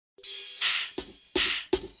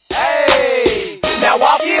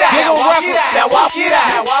record. Now walk it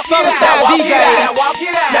out. Southern style DJs.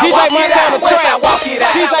 DJ Montana Trap.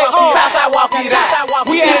 DJ Southside walk it out.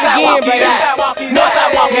 We at it again, baby.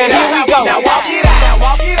 Northside walk it out. Here we go. Now walk it out. Now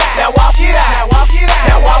walk it out. Now walk it out. Now walk it out.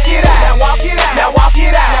 Now walk it out. Now walk it out. Now walk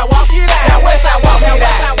it out. Now walk it out. Now westside walk it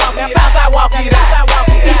out. Southside walk it out.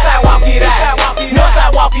 Eastside walk it out.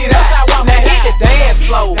 Northside walk it out. Now hit the dance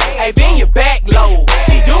floor. Hey, bend your back low.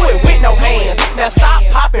 She do it with no hands. Now stop,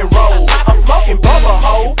 pop and roll. I'm smoking bubble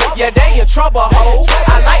hoe. Yeah, they in trouble hoe.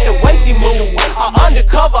 I like the way she move.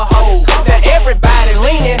 Undercover hoe. Now everybody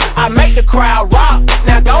leaning. I make the crowd rock.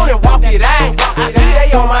 Now go and walk it out. I see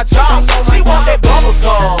they on my job. She want that bubble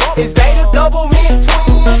gum. Is they the double mint?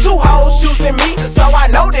 Two hoes choosing me, so I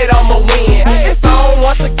know that I'ma win. It's on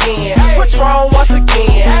once again. Patron once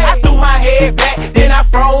again. I threw my head back, then I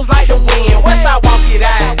froze like the wind. Westside walk it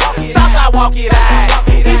out. Southside walk it out.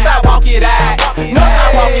 Eastside walk it out.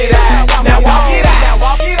 Northside walk it out. Now walk it out. Now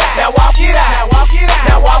walk it out. Now walk it out.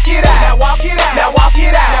 Now walk it out. Now walk it out. Now walk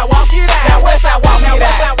it out. Now walk it out. Now westside walk it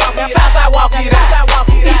out. Southside walk it out.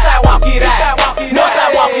 Eastside walk it out.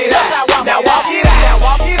 Northside walk it out. Now walk it out. Now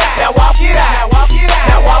walk it out. Now walk it out. Now walk it out.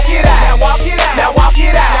 Now walk it out. Now walk it out. Now walk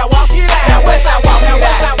it out. Now walk it out. Now westside walk it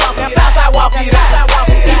out. Southside walk it out.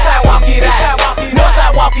 Eastside walk it out.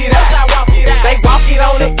 Northside walk it out. They walk it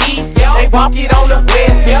on the east. They walk it on the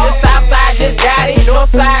west. The south side just got it. North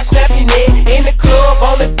side snap your neck. In the club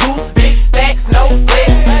on the goose. Big stacks, no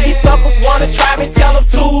flex. These suckers wanna try me, tell them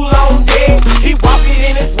too long dead. He walk it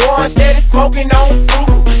in his one, steady smoking on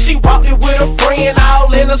fruits. She walked it with a friend,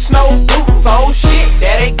 all in a snow boots. Oh shit,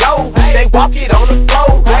 there they go. They walk it on the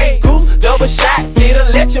floor. Grey goose, double shots, it'll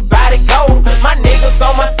let your body go. My niggas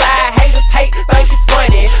on my side, haters hate, think it's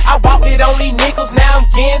funny. I walked it on these niggas, now I'm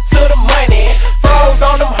getting to the money.